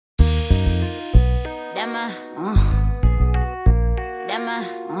Hey,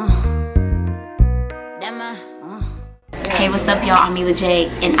 what's up, y'all? I'm Mila J,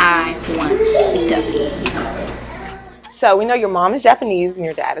 and I want Duffey. So we know your mom is Japanese and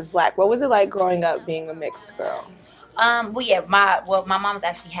your dad is black. What was it like growing up being a mixed girl? Well, yeah, my mom's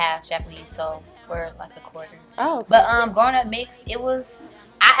actually half Japanese, so we're like a quarter. Oh, okay. But growing up mixed,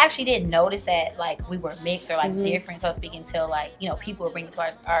 I actually didn't notice that like we were mixed or like different, so to speak, until like people were bringing it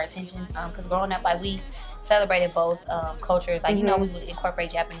to our attention. Because growing up, like we celebrated both cultures. Like we would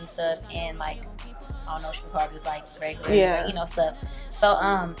incorporate Japanese stuff and like I don't know, she would call it just like regular, stuff. So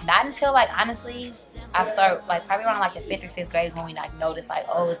not until like honestly, I start like probably around like the 5th or 6th grade is when we like noticed like,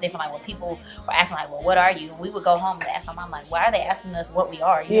 oh, it's different. Like when people were asking like, well, what are you? And we would go home and ask my mom like, why are they asking us what we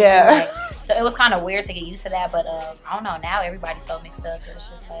are? You know? Like, so it was kind of weird to get used to that, but I don't know. Now everybody's so mixed up. It's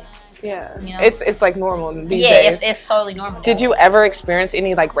just like. Yeah, it's like normal these days. Yeah, it's totally normal. Did you ever experience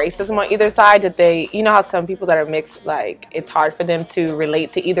any like racism on either side? Did they, how some people that are mixed, like it's hard for them to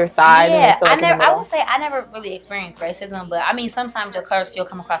relate to either side? Yeah, and they feel like I would say I never really experienced racism, but I mean sometimes you'll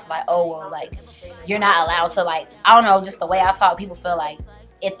come across like, oh well, like you're not allowed to like, I don't know, just the way I talk, people feel like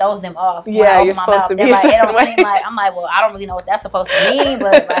it throws them off. Yeah, you're supposed to be. Like, it don't seem like I'm like, well, I don't really know what that's supposed to mean,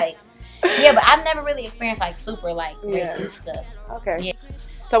 but like, yeah, but I've never really experienced like super like racist stuff. Okay. Yeah.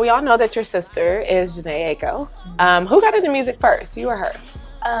 So we all know that your sister is Janae Aiko. Who got into music first, you or her?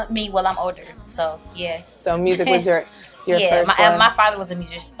 Me. Well, I'm older, so yeah. So music was your first one? My father was a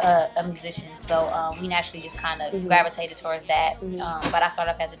musician, so we naturally just kind of gravitated towards that. But I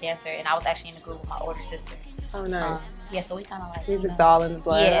started off as a dancer, and I was actually in a group with my older sister. Oh, nice. Yeah, so we kind of like music's all in the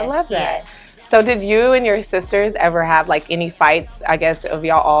blood. Yeah, I love that. Yeah. So did you and your sisters ever have like any fights, I guess, of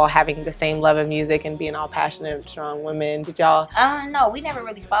y'all all having the same love of music and being all passionate, strong women? Did y'all? No, we never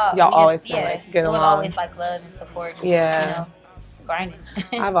really fought. Y'all always like get along. It was always like love and support. And just, grinding.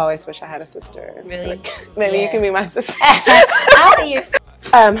 I've always wished I had a sister. Really? Like, maybe you can be my sister. I'll be your sister.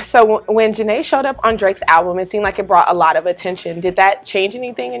 So when Janae showed up on Drake's album, it seemed like it brought a lot of attention. Did that change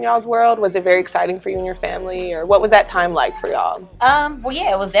anything in y'all's world? Was it very exciting for you and your family, or what was that time like for y'all? Well,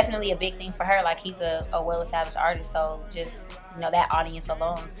 yeah, it was definitely a big thing for her. Like he's a well-established artist, so just that audience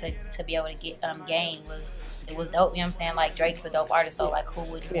alone to be able to get gain was dope. You know what I'm saying? Like Drake's a dope artist, so like who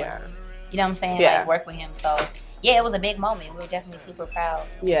wouldn't want, you know what I'm saying? Yeah. Like work with him. So. Yeah, it was a big moment. We were definitely super proud.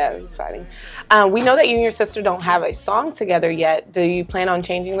 Yeah, it was exciting. We know that you and your sister don't have a song together yet. Do you plan on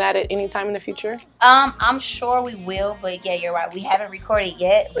changing that at any time in the future? I'm sure we will, but yeah, you're right. We haven't recorded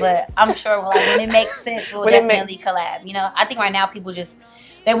yet, but I'm sure like when it makes sense, we'll definitely collab. I think right now people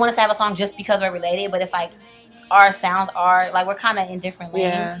they want us to have a song just because we're related, but it's like our sounds are like we're kind of in different lanes.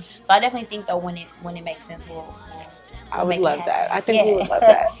 Yeah. So I definitely think though when it makes sense, I would love that. I think we would love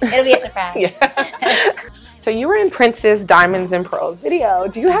that. It'll be a surprise. Yeah. So you were in Prince's Diamonds and Pearls video.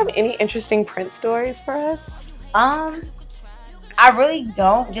 Do you have any interesting Prince stories for us? I really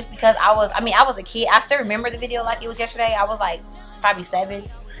don't, just because I was a kid. I still remember the video like it was yesterday. I was like probably 7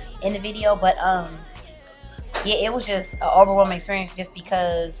 in the video, but yeah, it was just an overwhelming experience just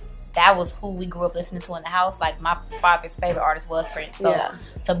because that was who we grew up listening to in the house. Like my father's favorite artist was Prince. So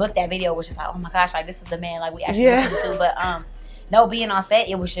to book that video was just like, oh my gosh, like this is the man like we actually listened to. But no, being on set,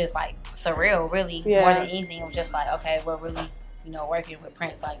 it was just like surreal, really, more than anything. It was just like, okay, we're really, working with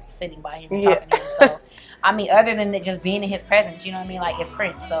Prince, like sitting by him and talking to him. So, I mean, other than just being in his presence, you know what I mean? Like, it's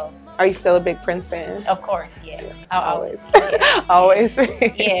Prince, so. Are you still a big Prince fan? Of course, yeah. Always. Always.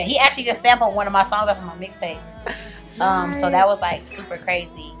 Yeah, he actually just sampled one of my songs off of my mixtape. So that was like super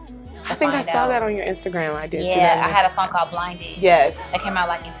crazy. I think I saw that on your Instagram. I did. Yeah, I had a song called Blinded. Yes. That came out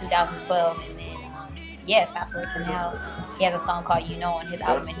like in 2012, and then fast forward to now, he has a song called "You Know" on his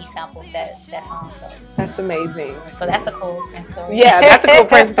album, and he sampled that song. So that's amazing. So that's a cool Prince story. Yeah, that's a cool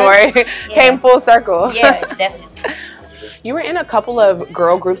Prince story. Came full circle. Yeah, definitely. You were in a couple of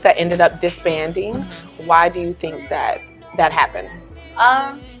girl groups that ended up disbanding. Why do you think that happened?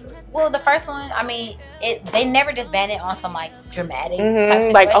 Well, the first one, I mean, they never disbanded on some like dramatic type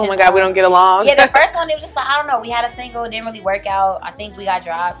situation. Like, oh my God, we don't get along. Yeah, the first one, it was just like, I don't know, we had a single, it didn't really work out. I think we got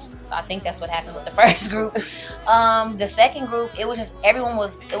dropped. I think that's what happened with the first group. The second group, it was just,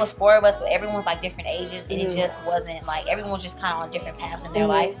 it was 4 of us, but everyone was like different ages, and it just wasn't like, everyone was just kind of on different paths in their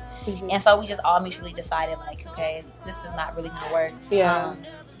life. And so we just all mutually decided like, okay, this is not really gonna work. Yeah.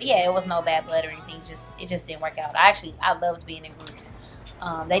 Yeah, it was no bad blood or anything. It just didn't work out. I loved being in groups.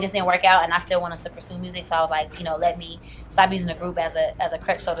 They just didn't work out, and I still wanted to pursue music. So I was like, let me stop using a group as a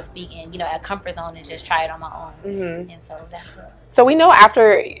crutch, so to speak, and a comfort zone, and just try it on my own. And so that's good. So we know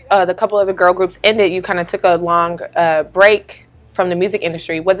after the couple of the girl groups ended, you kind of took a long break from the music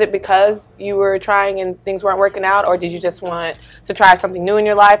industry. Was it because you were trying and things weren't working out, or did you just want to try something new in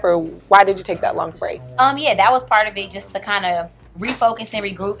your life, or why did you take that long break? Yeah, that was part of it, just to kind of refocus and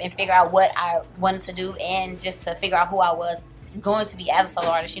regroup and figure out what I wanted to do, and just to figure out who I was going to be as a solo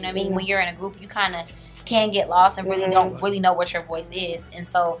artist. You know what I mean? When you're in a group, you kind of can get lost and really don't really know what your voice is. And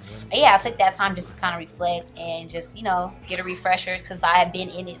so, yeah, I took that time just to kind of reflect and just, you know, get a refresher, because I had been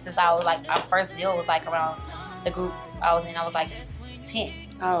in it since I was like, our first deal was like around the group I was in. I was like 10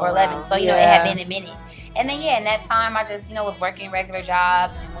 or 11. Wow. So, you know, it had been a minute. And then, yeah, in that time, I just, you know, was working regular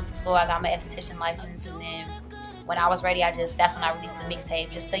jobs and went to school. I got my esthetician license. And then when I was ready, that's when I released the mixtape,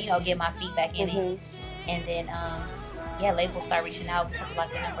 just to, you know, get my feet back in it. And then, yeah, labels start reaching out because of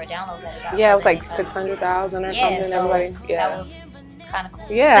like the number of downloads that it got. Yeah, it was like 600,000 or something. So everybody, that was kind of cool.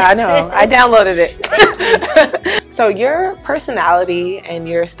 Yeah, I know. I downloaded it. So your personality and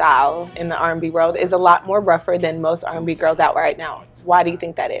your style in the R&B world is a lot more rougher than most R&B girls out right now. Why do you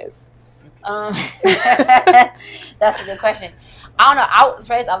think that is? That's a good question. I don't know. I was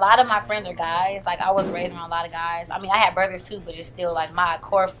raised, a lot of my friends are guys. Like, I was raised around a lot of guys. I mean, I had brothers too, but just still, like, my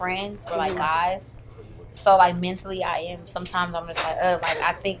core friends were like guys. So, like, mentally, sometimes I'm just like,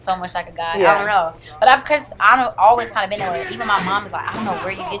 I think so much like a guy. I don't know. But because I've always kind of been that way. Even my mom is like, I don't know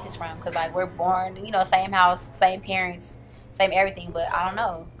where you get this from. Because, like, we're born, you know, same house, same parents, same everything. But I don't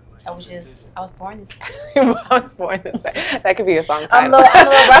know. I was born this way. I was born this way. That could be a song title. I'm a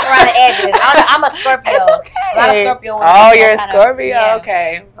little rough around the edges. I'm a Scorpio. It's okay. A lot of Scorpio women. Oh, you're a Scorpio?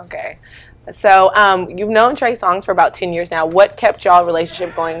 Okay. So, you've known Trey Songz for about 10 years now. What kept y'all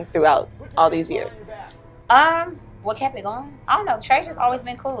relationship going throughout all these years? What kept it going? I don't know. Trey's just always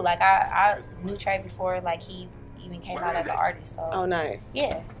been cool. Like, I knew Trey before, like, he even came out as an artist. So. Oh, nice.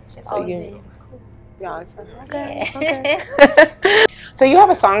 Yeah. It's just always been cool. Yeah, it's fun. Okay. So you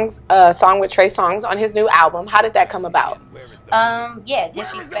have a song with Trey Songz on his new album. How did that come about? Yeah,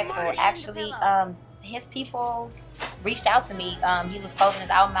 Disrespectful. Actually, his people reached out to me. He was closing his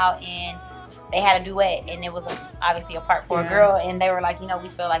album out, and they had a duet, and it was obviously a part for a girl, and they were like, you know, we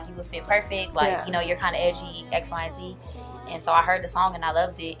feel like you would fit perfect. Like, you know, you're kind of edgy, X, Y, and Z. And so I heard the song, and I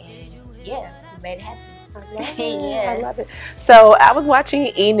loved it, and yeah, we made it happen. I love it. So I was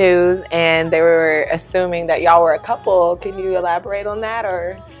watching E! News, and they were assuming that y'all were a couple. Can you elaborate on that,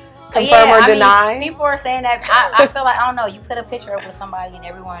 or confirm or deny? Mean, people are saying that. I feel like, I don't know, you put a picture up with somebody and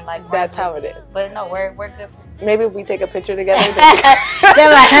everyone like, that's how it is. But no, we're good friends. Maybe if we take a picture together.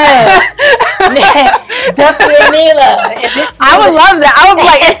 They're like, Duffey and Mila. Is this I would love that. I would be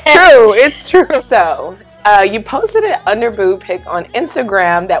like, it's true. So you posted an underboob pic on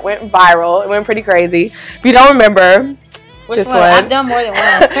Instagram that went viral. It went pretty crazy. If you don't remember, which one? I've done more than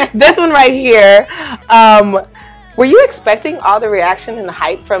one. This one right here. Were you expecting all the reaction and the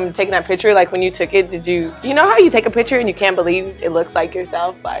hype from taking that picture? Like, when you took it, did you know how you take a picture and you can't believe it looks like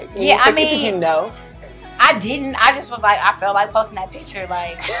yourself? Like, yeah, I mean, did you know? I didn't. I just was like, I felt like posting that picture.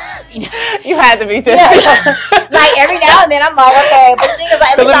 Like, you know, you had to be too. Yeah. Like, every now and then, I'm like, okay. But the thing is,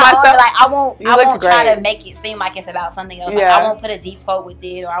 like, at least I won't try to make it seem like it's about something else. Like, I won't put a deep quote with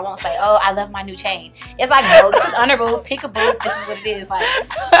it, or I won't say, oh, I love my new chain. It's like, no, this is underboob, pick a boob. This is what it is. Like,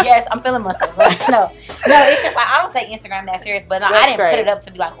 yes, I'm feeling myself. But no, it's just like, I don't take Instagram that serious, but no, I didn't put it up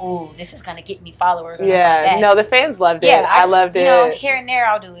to be like, oh, this is gonna get me followers. Or like that. No, the fans loved it. Yeah, I loved it. You know, here and there,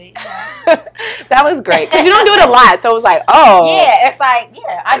 I'll do it. You know? That was great, because you don't do it a lot, so it was like, oh, yeah, it's like,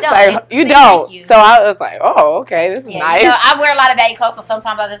 yeah, I don't. Like, you don't. So I was like, oh, okay, this is nice. You know, I wear a lot of baggy clothes, so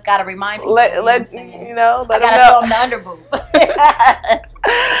sometimes I just gotta remind people. Let I gotta show them the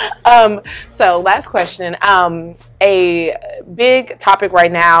underboob. So last question. A big topic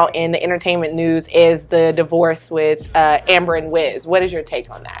right now in the entertainment news is the divorce with Amber and Wiz. What is your take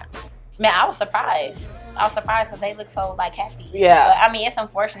on that? Man, I was surprised because they look so like happy. Yeah. But, I mean, it's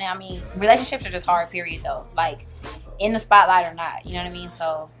unfortunate. I mean, relationships are just hard, period, though. Like, in the spotlight or not. You know what I mean?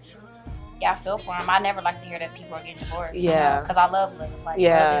 So, yeah, I feel for them. I never like to hear that people are getting divorced. Yeah. Because I love love. Like,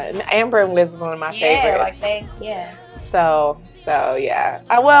 and Amber and Wiz was one of my favorites. Yeah. So yeah.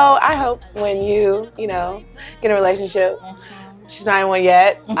 Well, I hope when you know, get a relationship, she's not in one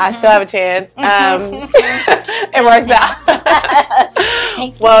yet. I still have a chance. It works out.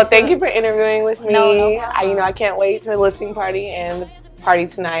 Well, thank you for interviewing with me. No I can't wait to the listening party and the party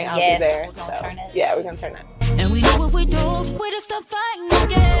tonight. I'll be there. We're gonna turn it. Yeah, we're gonna turn it. And we know if we don't, we just stop fighting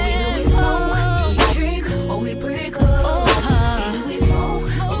again. So we know it's we drink or we break up.